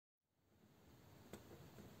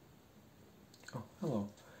Hello.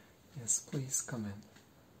 Yes, please come in.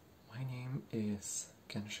 My name is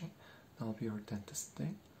Kenshi. I'll be your dentist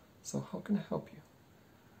today. So how can I help you?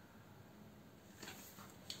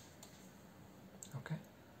 Okay.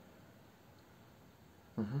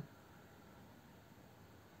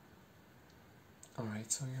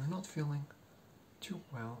 Alright, so you're not feeling too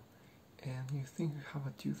well and you think you have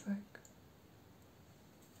a toothache?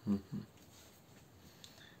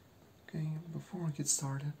 Okay, before we get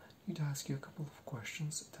started, I need to ask you a couple of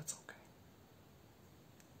questions, if that's okay.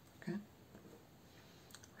 Okay?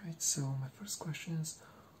 Right, so my first question is,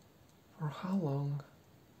 for how long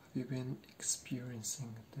have you been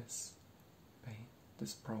experiencing this pain,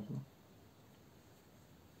 this problem?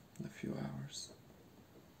 In a few hours.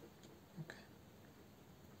 Okay.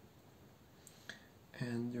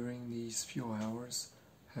 And during these few hours,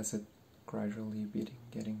 has it gradually been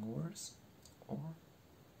getting worse? Or?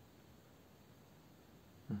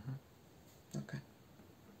 Okay.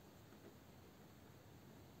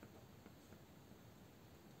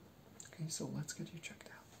 Okay, so let's get you checked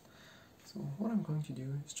out. So what I'm going to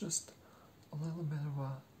do is just a little bit of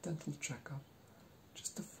a dental checkup,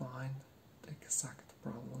 just to find the exact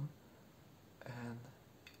problem and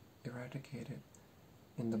eradicate it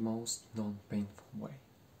in the most non-painful way.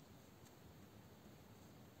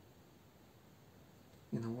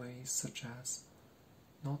 In a way such as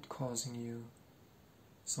not causing you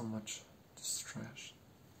so much distress.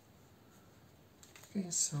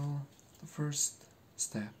 Okay, so the first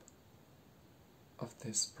step of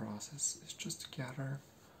this process is just to gather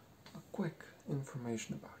a quick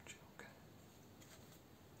information about you, okay?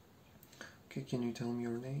 Okay, can you tell me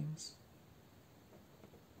your names?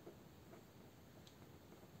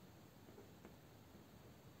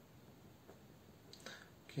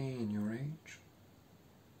 Okay, and your age?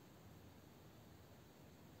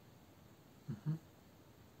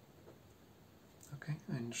 Okay,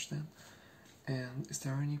 I understand. And is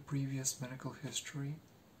there any previous medical history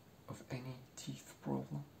of any teeth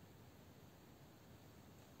problem?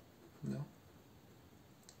 No?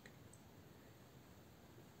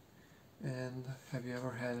 And have you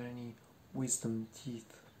ever had any wisdom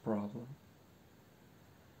teeth problem?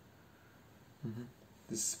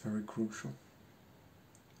 This is very crucial.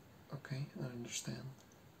 Okay, I understand.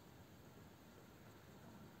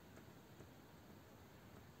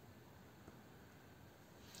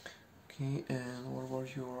 Okay, and what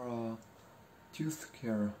about your tooth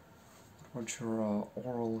care? What about your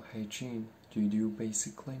oral hygiene? Do you do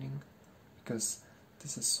basic cleaning? Because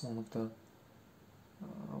this is one of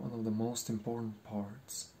the most important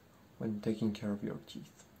parts when taking care of your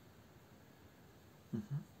teeth.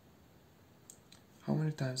 How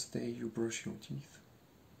many times a day you brush your teeth?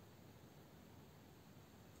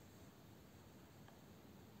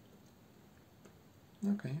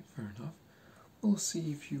 Okay, fair enough. We'll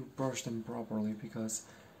see if you brush them properly, because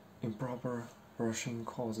improper brushing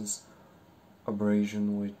causes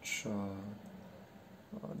abrasion, which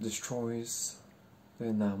destroys the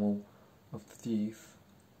enamel of the teeth,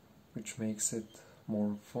 which makes it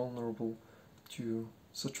more vulnerable to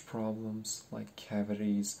such problems like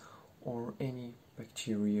cavities or any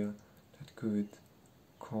bacteria that could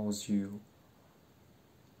cause you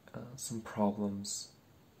some problems,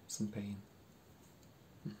 some pain.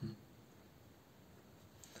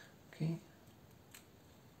 Okay,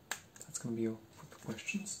 that's gonna be all for the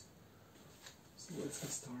questions. So let's get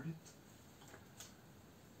started.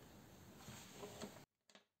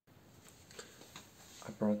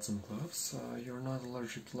 I brought some gloves. You're not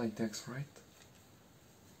allergic to latex, right?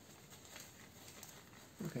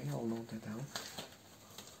 Okay, I'll note that down.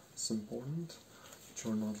 It's important that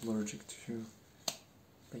you're not allergic to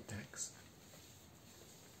latex.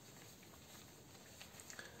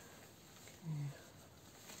 Okay.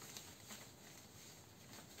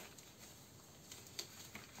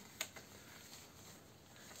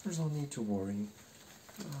 There's no need to worry.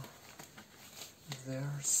 If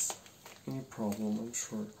there's any problem, I'm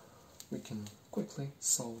sure we can quickly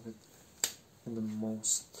solve it in the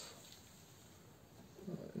most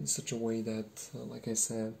in such a way that, like I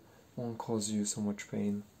said, won't cause you so much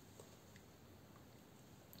pain.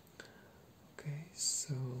 Okay,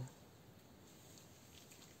 so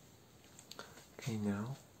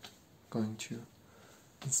now I'm going to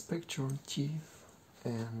inspect your teeth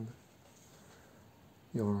and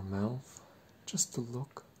your mouth, just to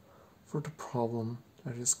look for the problem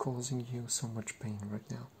that is causing you so much pain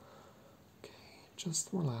right now. Okay, just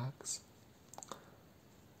relax.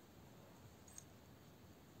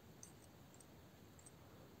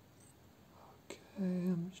 Okay,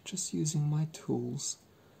 I'm just using my tools,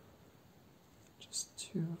 just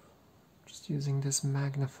using this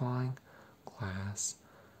magnifying class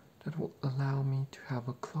that will allow me to have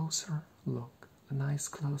a closer look, a nice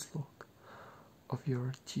close look of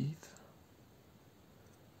your teeth.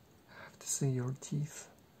 I have to say your teeth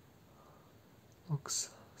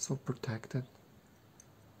looks so protected.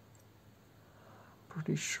 I'm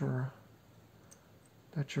pretty sure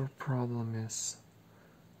that your problem is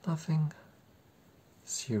nothing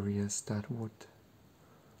serious that would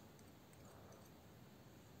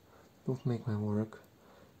make my work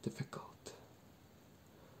difficult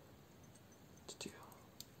to do.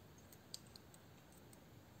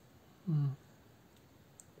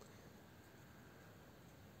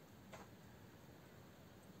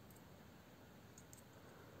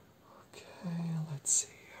 Okay, let's see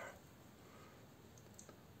here.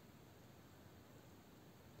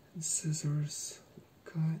 And scissors,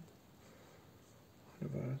 good.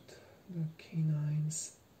 What about the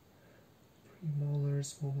canines?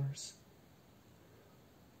 Premolars, molars.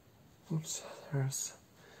 Oops, there's...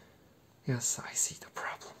 Yes, I see the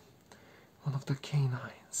problem. One of the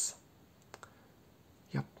canines.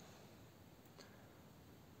 Yep.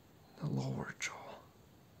 The lower jaw.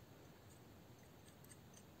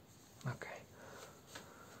 Okay.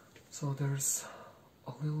 So there's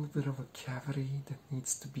a little bit of a cavity that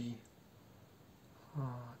needs to be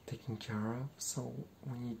taken care of. So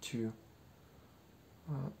we need to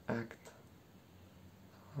act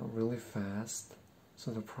really fast so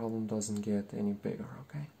the problem doesn't get any bigger,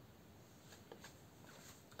 okay?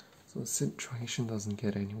 So the situation doesn't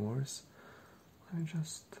get any worse. Let me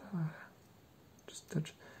just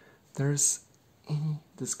touch. If there's any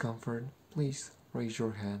discomfort, please raise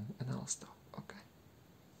your hand and I'll stop, okay?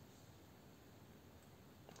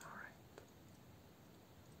 Alright.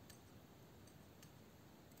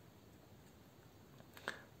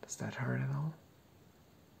 Does that hurt at all?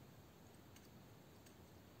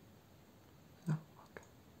 No? Okay.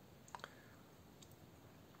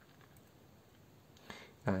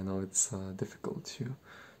 I know it's difficult to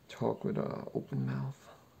talk with an open mouth,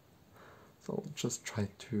 so I'll just try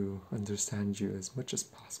to understand you as much as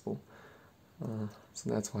possible. So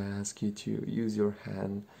that's why I ask you to use your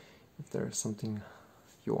hand if there's something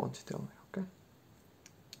you want to tell me, okay?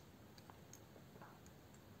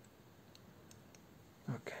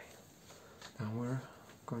 Okay, now we're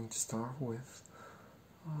going to start with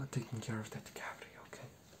taking care of that cavity, okay?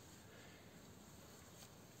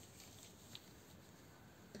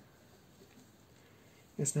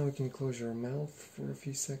 Yes, now you can close your mouth for a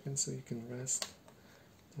few seconds so you can rest.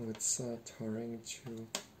 Now it's tiring to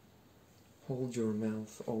hold your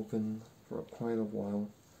mouth open for quite a while,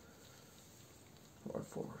 or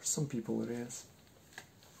for some people it is.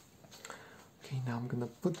 Okay, now I'm gonna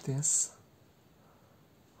put this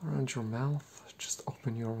around your mouth. Just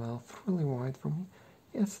open your mouth really wide for me.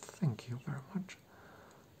 Yes, thank you very much.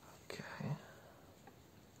 Okay.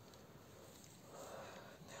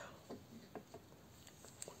 Now,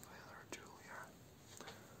 Julia.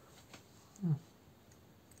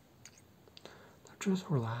 Now just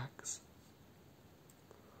relax.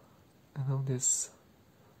 I know this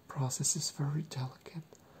process is very delicate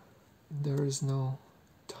and there is no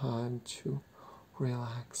time to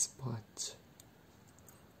relax, but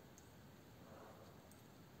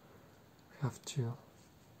we have to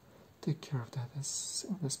take care of that as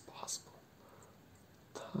soon as possible.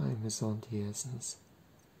 Time is on the essence.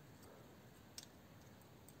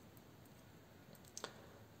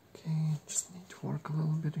 Okay, just need to work a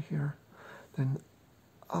little bit here. Then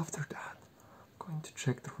after that, I'm going to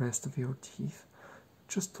check the rest of your teeth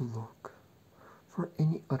just to look for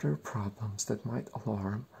any other problems that might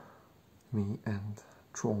alarm me and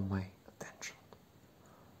draw my attention.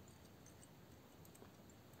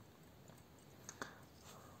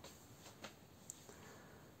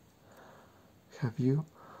 Have you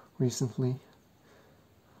recently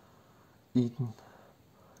eaten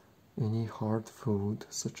any hard food,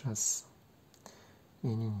 such as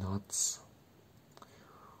any nuts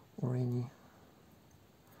or any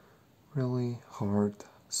really hard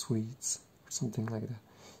sweets or something like that,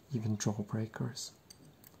 even jawbreakers?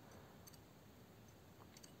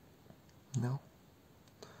 No?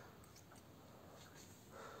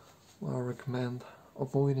 Well, I recommend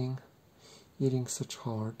avoiding eating such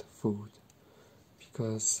hard food,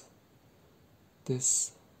 because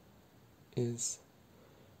this is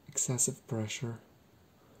excessive pressure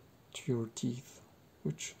to your teeth,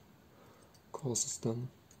 which causes them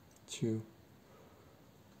to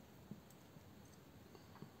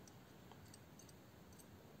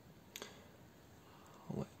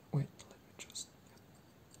wait, let me just...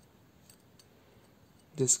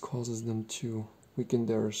 This causes them to weaken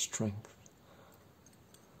their strength.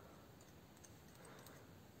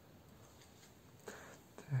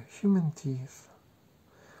 human teeth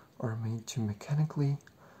are made to mechanically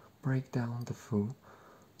break down the food,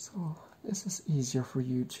 so this is easier for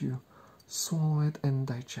you to swallow it and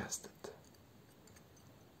digest it.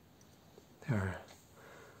 There are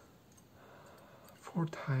 4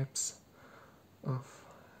 types of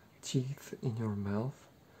teeth in your mouth: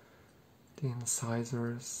 the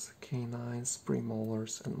incisors, canines,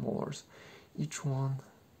 premolars, and molars. Each one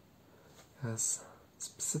has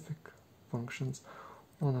specific functions.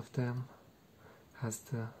 One of them has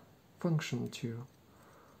the function to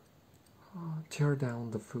tear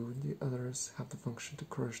down the food, the others have the function to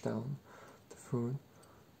crush down the food,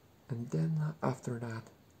 and then after that,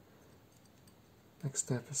 next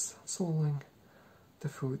step is swallowing the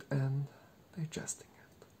food and digesting it.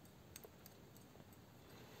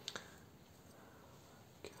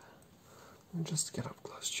 Okay. Let me just get up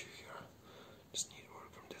close to you here. Just need to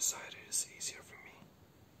work from this side, it is easier for me.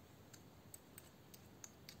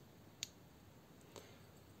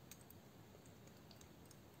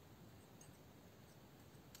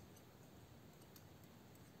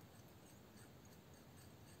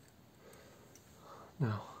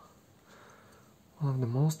 Now, one of the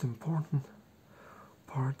most important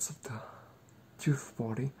parts of the tooth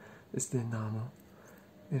body is the enamel.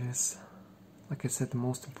 It is, like I said, the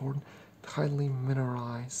most important, highly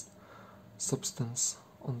mineralized substance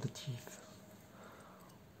on the teeth,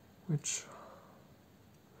 which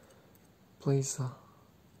plays a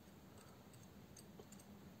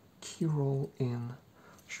key role in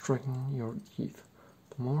strengthening your teeth.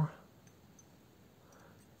 The more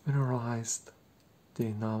mineralized the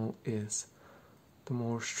enamel is, the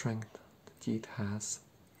more strength the teeth has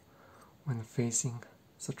when facing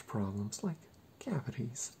such problems like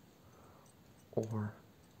cavities or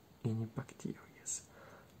any bacteria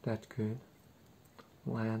that could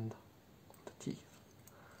land on the teeth.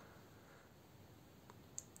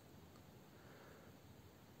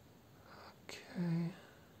 Okay,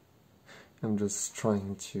 I'm just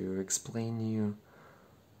trying to explain you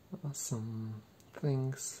some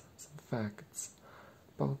things, some facts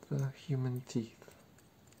about the human teeth.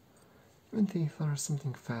 Human teeth are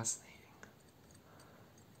something fascinating,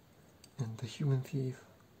 and the human teeth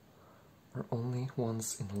are only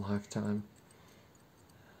once in a lifetime.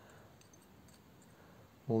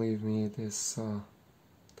 Believe me, this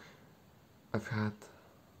I've had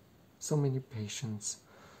so many patients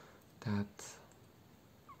that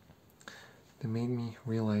they made me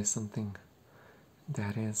realize something,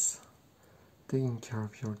 that is, taking care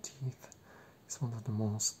of your teeth is one of the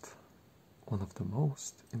most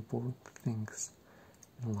important things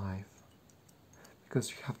in life, because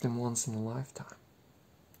you have them once in a lifetime.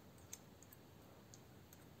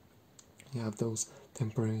 You have those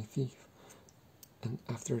temporary teeth, and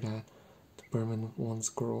after that the permanent ones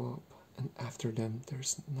grow up, and after them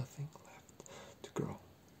there's nothing left to grow.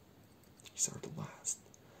 These are the last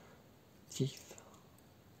teeth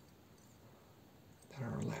that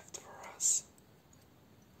are left for us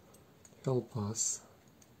to help us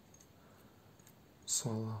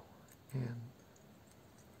swallow and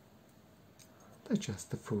digest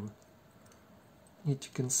the food we need to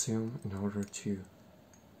consume in order to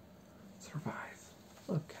survive.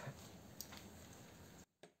 Okay.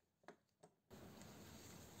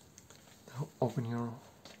 Now open your...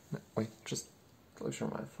 wait, just close your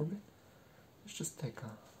mouth for a bit. Let's just take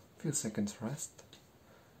a few seconds rest.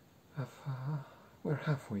 We're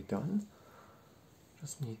halfway done.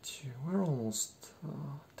 Just need to... we're almost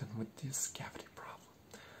done with this cavity problem.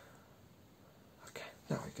 Okay,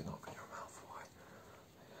 now you can open your mouth wide.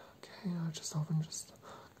 Okay, just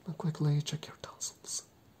quickly check your tonsils.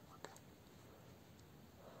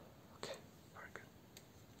 Okay, very good.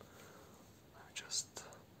 Let me just...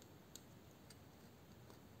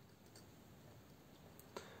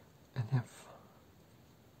 and if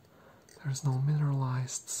there's no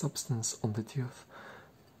mineralized substance on the tooth,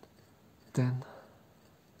 then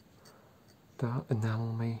the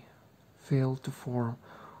enamel may fail to form,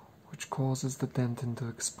 which causes the dentin to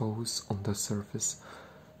expose on the surface.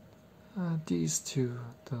 These two,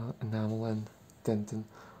 the enamel and dentin,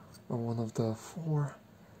 are one of the 4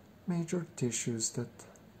 major tissues that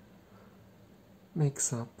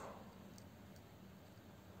makes up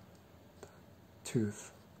the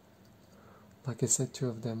tooth. Like I said, 2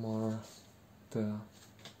 of them are the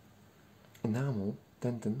enamel,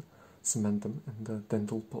 dentin, cementum, and the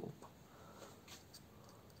dental pulp.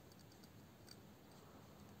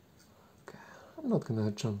 Okay, I'm not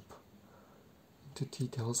gonna jump into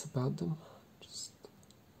details about them. Just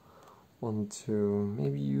want to...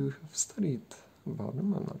 maybe you have studied about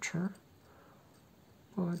them, I'm not sure.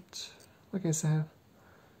 But like I said,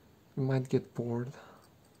 you might get bored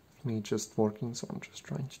me just working, so I'm just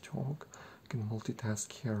trying to talk. You can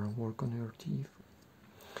multitask here and work on your teeth.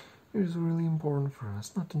 It is really important for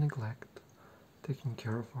us not to neglect taking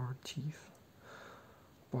care of our teeth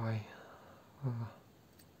by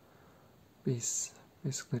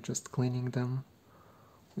basically just cleaning them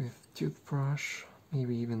with toothbrush,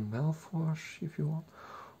 maybe even mouthwash if you want,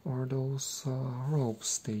 or those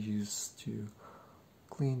ropes they use to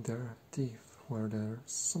clean their teeth where there's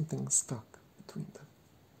something stuck between them.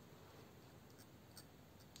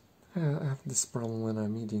 I have this problem when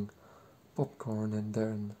I'm eating popcorn and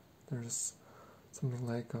then there's something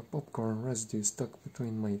like a popcorn residue stuck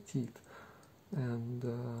between my teeth, and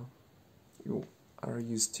you either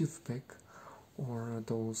use toothpick or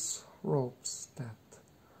those ropes that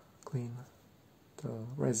clean the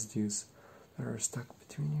residues that are stuck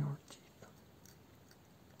between your teeth.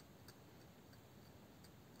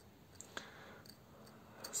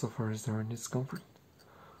 So far, is there any discomfort?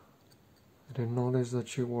 I didn't notice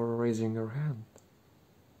that you were raising your hand.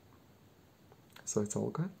 So it's all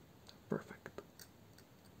good? Perfect.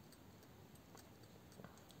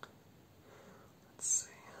 Let's see,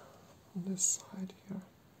 on this side here.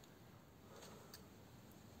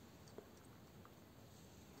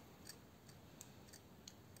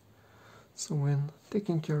 So when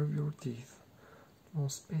taking care of your teeth, the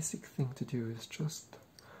most basic thing to do is just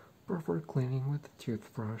proper cleaning with the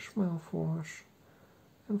toothbrush, mouthwash,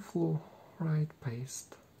 and fluoride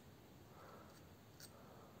paste.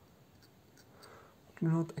 Do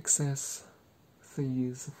not excess the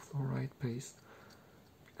use of fluoride paste,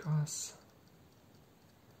 because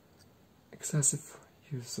excessive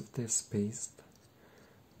use of this paste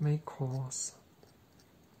may cause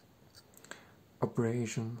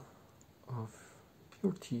abrasion of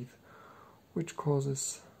your teeth, which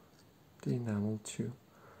causes the enamel to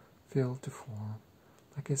fail to form.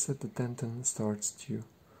 Like I said, the dentin starts to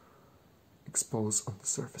expose on the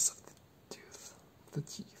surface of the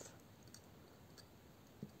teeth.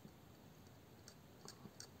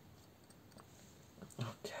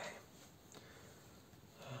 Okay.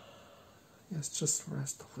 Yes, just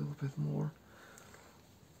rest a little bit more.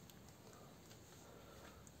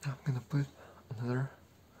 Now I'm gonna put another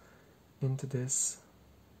into this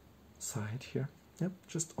side here. Yep,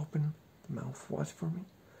 just open the mouth wide for me.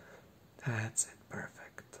 That's it,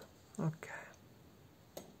 perfect. Okay.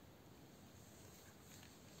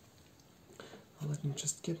 Now let me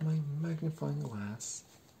just get my magnifying glass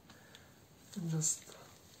and just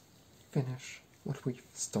finish what we've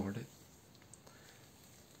started.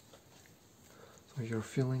 So you're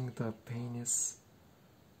feeling the pain is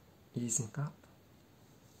easing up?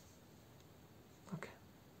 Okay.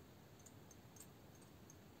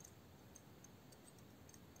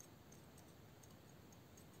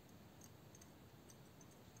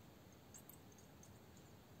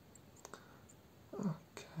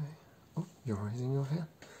 Okay. Oh, you're raising your hand.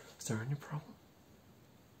 Is there any problem?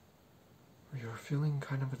 Or you're feeling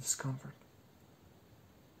kind of a discomfort?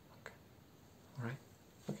 Okay. Alright.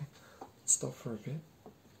 Okay. Let's stop for a bit.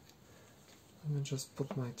 Let me just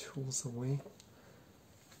put my tools away.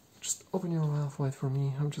 Just open your mouth wide for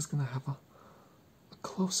me. I'm just gonna have a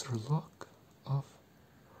closer look of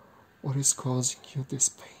what is causing you this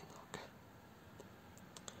pain.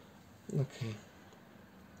 Okay. Okay.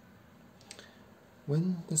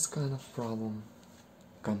 When this kind of problem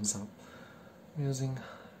comes up, I'm using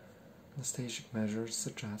anesthetic measures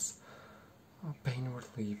such as pain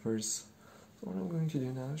relievers. So what I'm going to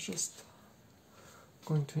do now is just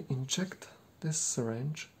going to inject this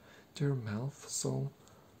syringe to your mouth so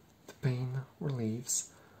the pain relieves,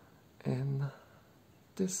 and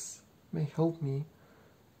this may help me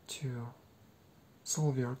to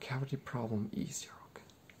solve your cavity problem easier. Okay,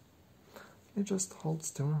 you just hold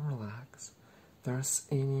still and relax. If there's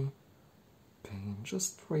any pain,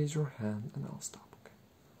 just raise your hand and I'll stop. Okay,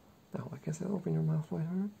 now like I said, open your mouth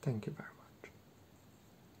wider. Thank you very much.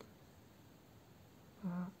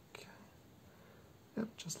 Okay, yep,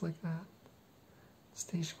 just like that.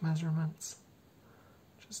 Stage measurements,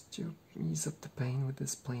 just to ease up the pain with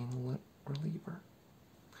this pain reliever.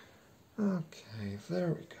 Okay, there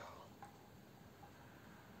we go.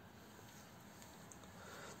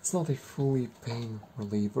 It's not a fully pain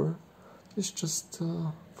reliever, it's just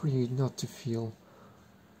for you not to feel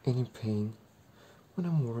any pain when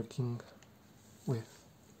I'm working with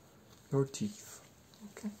your teeth.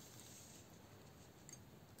 Okay.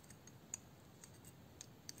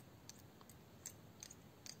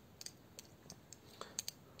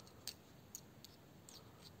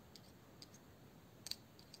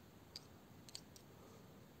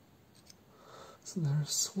 So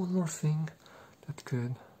there's one more thing that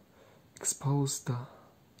could expose the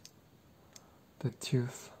the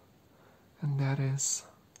tooth, and that is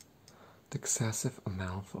the excessive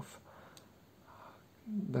amount of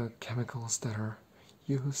the chemicals that are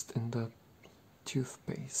used in the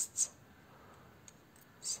toothpastes.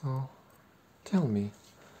 So tell me,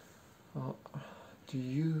 do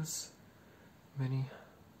you use many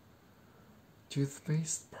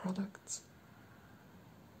toothpaste products?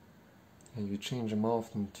 And you change them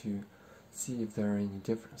often to see if there are any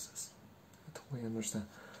differences. I totally understand.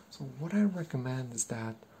 So what I recommend is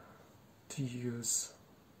that to use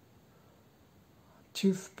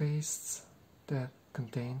toothpastes that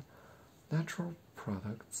contain natural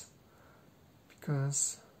products,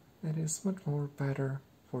 because it is much more better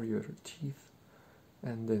for your teeth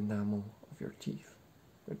and the enamel of your teeth,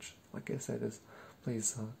 which, like I said,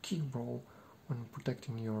 plays a key role when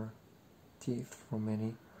protecting your teeth from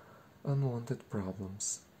any unwanted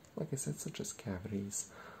problems, like I said, such as cavities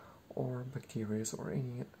or bacteria or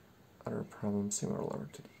any other problems similar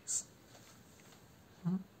to these.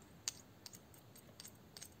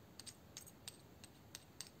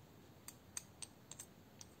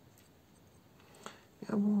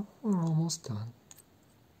 Yeah, well, we're almost done.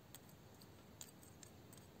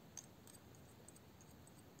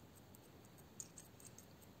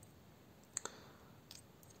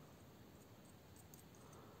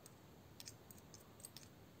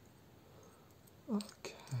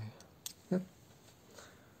 Okay. Yep.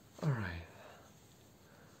 Alright.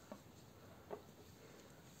 I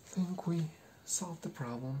think we solved the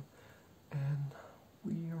problem and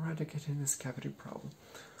we eradicated this cavity problem.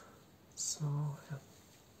 So, yeah.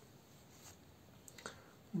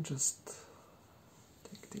 Just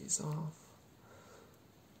take these off.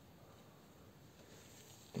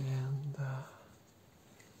 And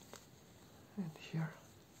here.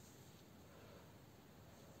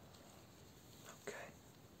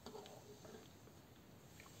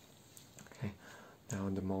 Okay, now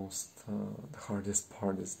the hardest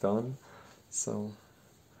part is done, so I'm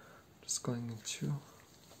just going to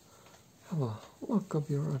have a look of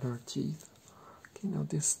your other teeth. Okay, now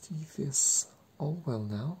this teeth is all well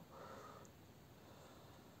now.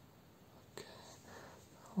 Okay,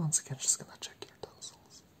 once again, just gonna check your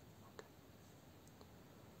tonsils. Okay,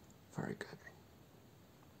 very good.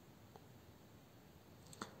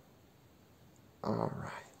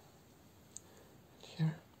 Alright,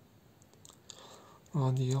 here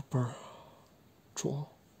on the upper jaw.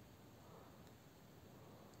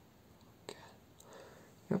 Okay.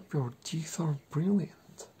 Yep, your teeth are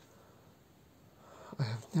brilliant. I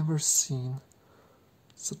have never seen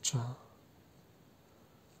such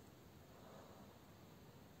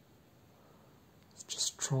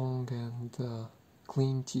strong and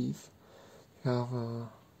clean teeth. You have a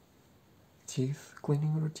teeth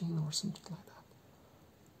cleaning routine or something like that?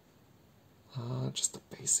 Just a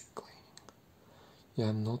basic cleaning. Yeah,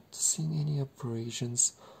 I'm not seeing any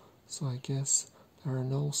abrasions, so I guess there are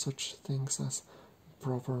no such things as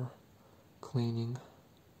proper cleaning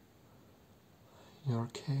in your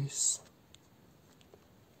case.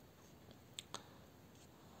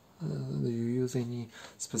 Do you use any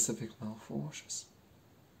specific mouthwashes?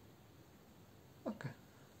 Okay,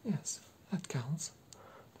 yes, that counts.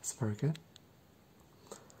 That's very good.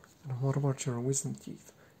 And what about your wisdom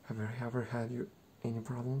teeth? Have you ever had any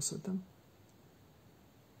problems with them?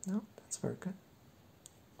 No? That's very good.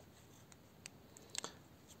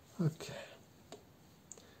 Okay.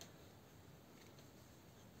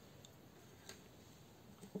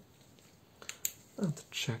 Now to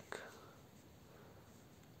check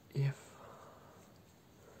if,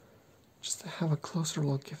 just to have a closer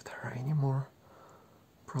look if there are any more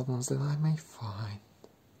problems that I may find.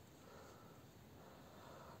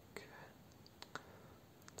 Okay.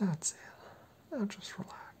 That's it. Now just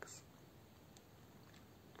relax.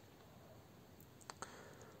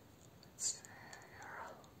 Let's see here.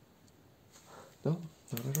 No,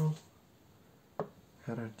 not at all.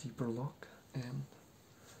 Had a deeper look and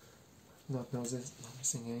not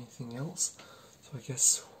noticing anything else. So I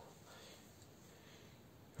guess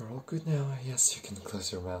you're all good now. Yes, you can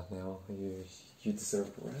close your mouth now. You deserve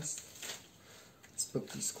a rest. Let's put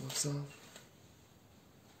these gloves off.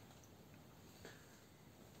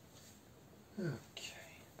 Okay.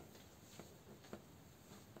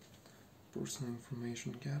 Personal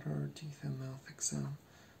information gathered, teeth and mouth exam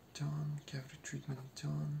done, cavity treatment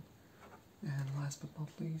done, and last but not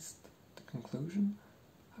least, the conclusion.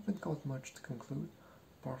 I haven't got much to conclude.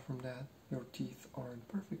 Apart from that, your teeth are in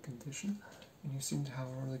perfect condition, and you seem to have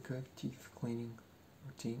a really good teeth cleaning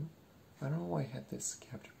routine. I don't know why I had this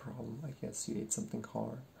cavity problem. I guess you ate something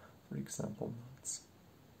hard, for example, nuts.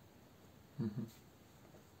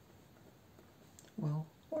 Well,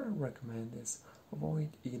 what a recommend is avoid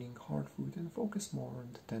eating hard food and focus more on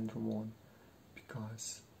the tender one,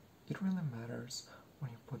 because it really matters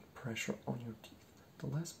when you put pressure on your teeth. The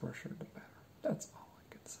less pressure, the better. That's all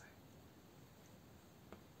I can say.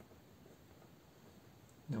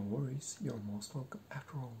 No worries, you're most welcome.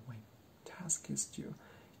 After all, my task is to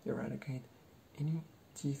eradicate any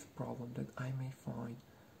teeth problem that I may find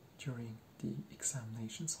during the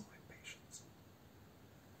examinations of my patients.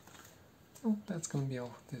 So that's going to be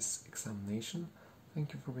all for this examination.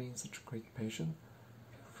 Thank you for being such a great patient.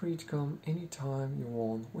 Feel free to come anytime you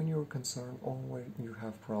want when you're concerned or when you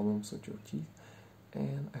have problems with your teeth,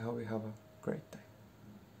 and I hope you have a great day.